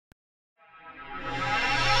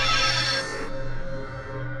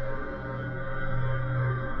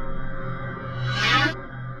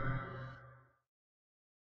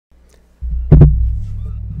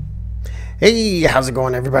Hey, how's it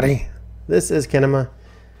going, everybody? This is Kinema,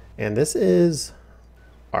 and this is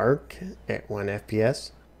Ark at 1 FPS.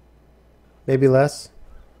 Maybe less.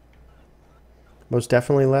 Most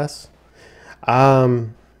definitely less.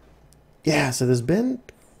 Um, yeah, so there's been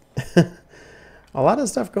a lot of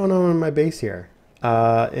stuff going on in my base here,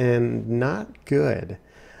 and not good.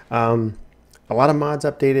 Um, a lot of mods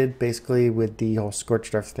updated, basically, with the whole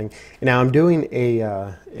Scorched Earth thing. And now I'm doing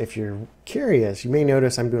if you're curious, you may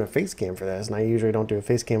notice I'm doing a face cam for this, and I usually don't do a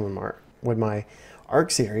face cam with my Ark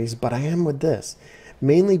series, but I am with this.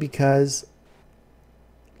 Mainly because,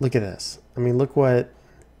 look at this. I mean, look what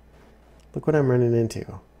I'm running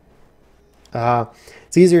into.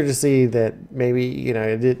 It's easier to see that maybe,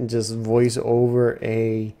 it didn't just voice over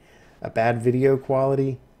a bad video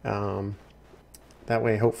quality. That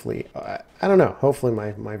way, hopefully, I don't know, hopefully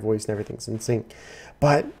my voice and everything's in sync.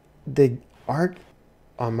 But the Ark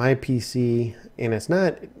on my PC, and it's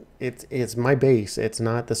my base. It's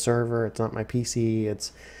not the server. It's not my PC.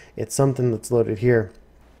 It's something that's loaded here,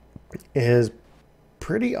 is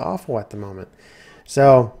pretty awful at the moment.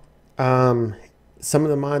 So, some of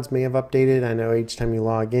the mods may have updated. I know each time you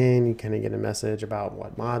log in, you kind of get a message about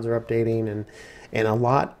what mods are updating, and a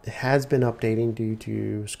lot has been updating due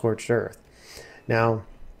to Scorched Earth. Now,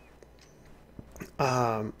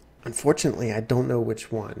 unfortunately, I don't know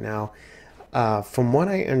which one. Now, from what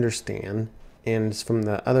I understand, and from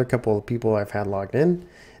the other couple of people I've had logged in,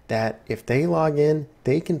 that if they log in,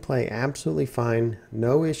 they can play absolutely fine,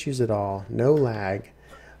 no issues at all, no lag.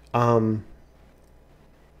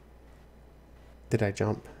 Did I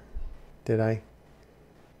jump? Did I?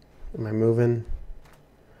 Am I moving?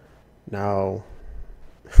 No.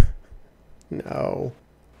 No.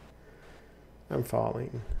 I'm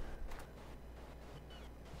falling.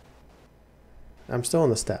 I'm still on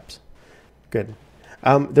the steps. Good.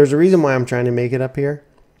 There's a reason why I'm trying to make it up here.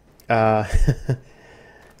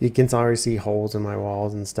 You can already see holes in my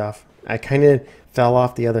walls and stuff. I kind of fell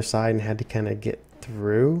off the other side and had to kind of get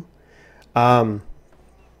through. Come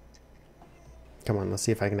on, let's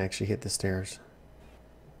see if I can actually hit the stairs.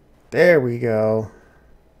 There we go.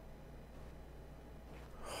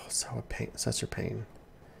 Oh, so a pain, such a pain.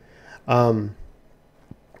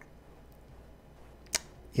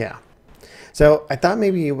 Yeah. So I thought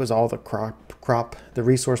maybe it was all the the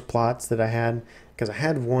resource plots that I had, because I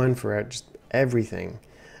had one for just everything.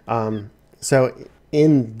 So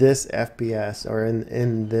in this FPS, or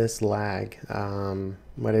in this lag,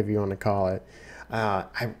 whatever you want to call it,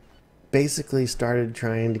 I basically started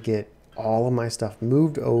trying to get all of my stuff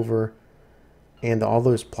moved over and all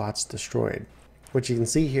those plots destroyed, which you can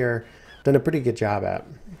see here, done a pretty good job at,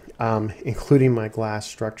 including my glass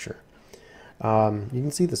structure. You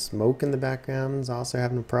can see the smoke in the background is also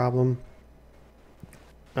having a problem.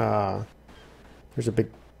 There's a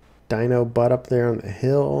big dino butt up there on the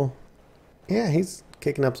hill. Yeah, he's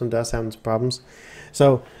kicking up some dust, having some problems.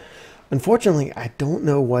 So, unfortunately, I don't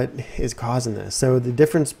know what is causing this. So the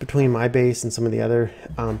difference between my base and some of the other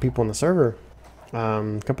people on the server,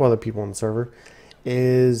 a couple other people on the server,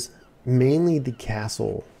 is mainly the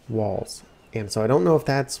castle walls. And so I don't know if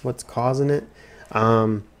that's what's causing it.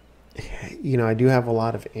 I do have a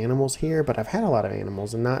lot of animals here, but I've had a lot of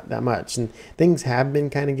animals and not that much. And things have been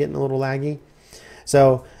kind of getting a little laggy.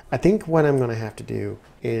 So I think what I'm going to have to do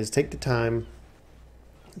is take the time,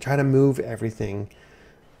 try to move everything.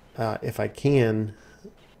 If I can,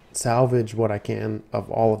 salvage what I can of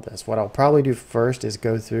all of this. What I'll probably do first is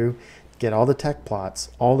go through, get all the tech plots,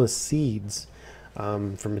 all the seeds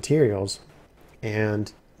for materials,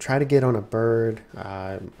 and try to get on a bird,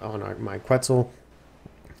 on my Quetzal,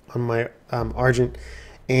 on my Argent,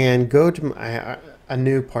 and go to a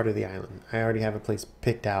new part of the island. I already have a place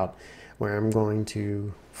picked out where I'm going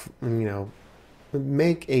to,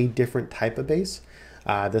 make a different type of base.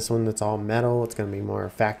 This one that's all metal. It's going to be more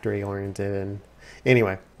factory oriented. And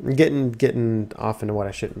anyway, I'm getting off into what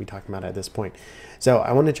I shouldn't be talking about at this point. So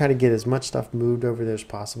I want to try to get as much stuff moved over there as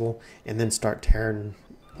possible, and then start tearing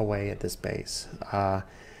away at this base.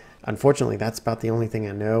 Unfortunately, that's about the only thing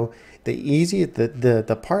I know.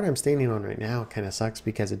 The part I'm standing on right now kind of sucks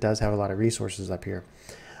because it does have a lot of resources up here.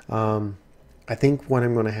 I think what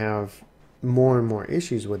I'm going to have more and more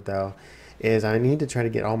issues with, though, is I need to try to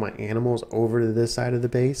get all my animals over to this side of the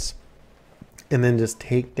base, and then just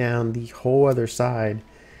take down the whole other side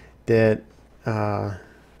that,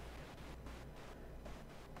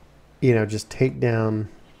 just take down,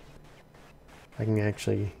 if I can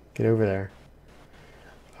actually get over there,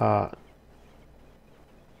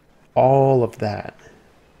 all of that.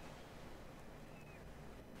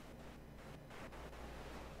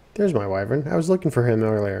 There's my wyvern. I was looking for him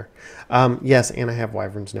earlier. Yes, and I have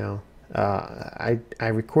wyverns now. I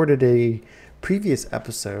recorded a previous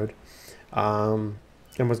episode,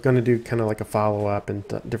 and was going to do kind of like a follow up and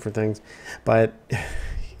different things, but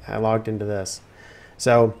I logged into this.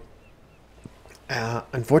 So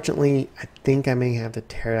unfortunately, I think I may have to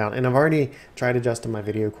tear it out. And I've already tried adjusting my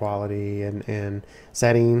video quality and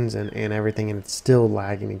settings and everything, and it's still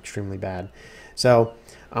lagging extremely bad. So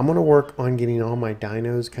I'm going to work on getting all my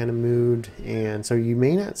dynos kind of moved. And so you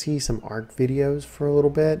may not see some ARK videos for a little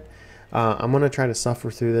bit. I'm going to try to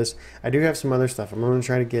suffer through this. I do have some other stuff. I'm going to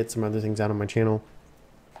try to get some other things out on my channel.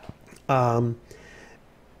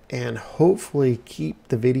 And hopefully keep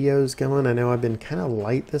the videos going. I know I've been kind of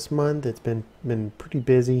light this month. It's been pretty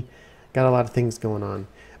busy. Got a lot of things going on.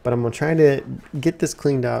 But I'm going to try to get this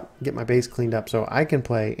cleaned up, get my base cleaned up so I can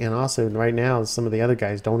play. And also right now, some of the other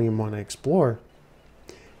guys don't even want to explore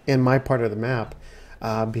in my part of the map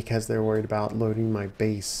because they're worried about loading my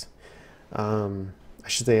base. I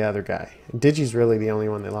should say other guy. Digi's really the only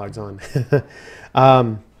one that logs on.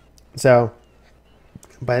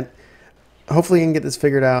 But hopefully you can get this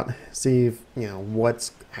figured out, see if, you know,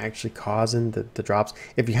 what's actually causing the drops.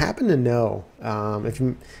 If you happen to know, if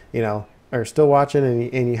you are still watching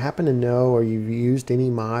and you happen to know, or you've used any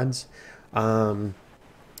mods on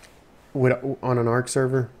an ARK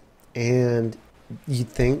server and you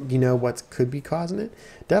think you know what could be causing it,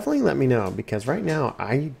 definitely let me know, because right now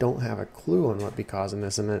I don't have a clue on what be causing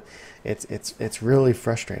this, and it's really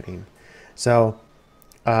frustrating. So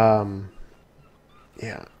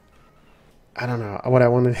yeah, I don't know what I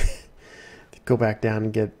wanted to go back down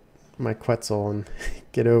and get my Quetzal and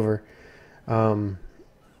get over. Am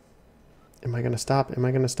I gonna stop? Am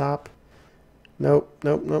I gonna stop? Nope,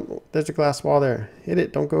 nope, nope. There's a glass wall there. Hit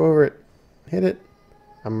it. Don't go over it. Hit it.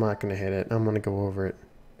 I'm not gonna hit it. I'm gonna go over it.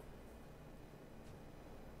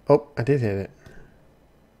 Oh, I did hit it.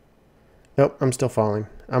 Nope, I'm still falling.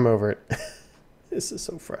 I'm over it. This is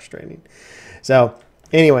so frustrating. So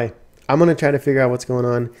anyway, I'm going to try to figure out what's going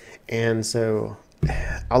on. And so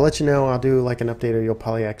I'll let you know. I'll do like an update, or you'll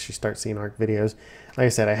probably actually start seeing ARK videos. Like I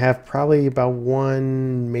said, I have probably about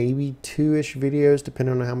 1, maybe 2-ish videos,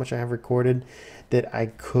 depending on how much I have recorded, that I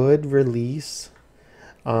could release,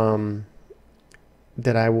 that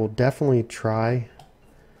I will definitely try.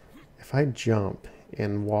 If I jump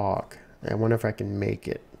and walk, I wonder if I can make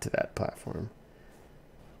it to that platform.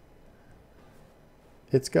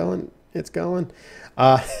 It's going. It's going.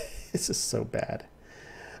 This is so bad.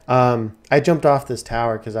 I jumped off this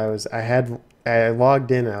tower because I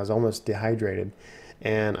logged in and I was almost dehydrated,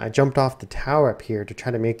 and I jumped off the tower up here to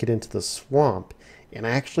try to make it into the swamp, and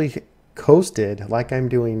I actually coasted like I'm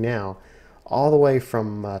doing now, all the way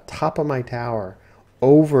from top of my tower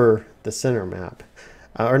over the center map,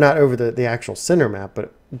 or not over the actual center map,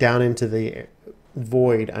 but down into the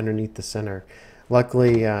void underneath the center.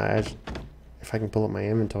 Luckily, if I can pull up my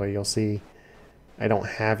inventory, you'll see I don't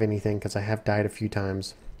have anything because I have died a few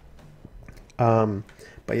times.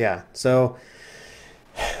 But yeah, so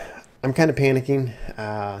I'm kind of panicking.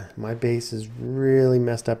 My base is really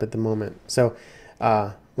messed up at the moment. So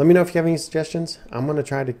let me know if you have any suggestions. I'm going to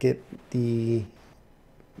try to get the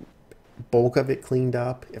bulk of it cleaned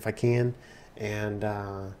up if I can, and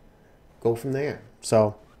go from there.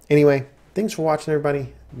 So anyway, thanks for watching,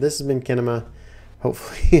 everybody. This has been Kinema.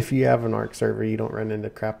 Hopefully, if you have an ARK server, you don't run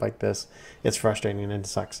into crap like this. It's frustrating and it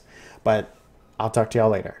sucks. But I'll talk to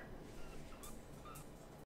y'all later.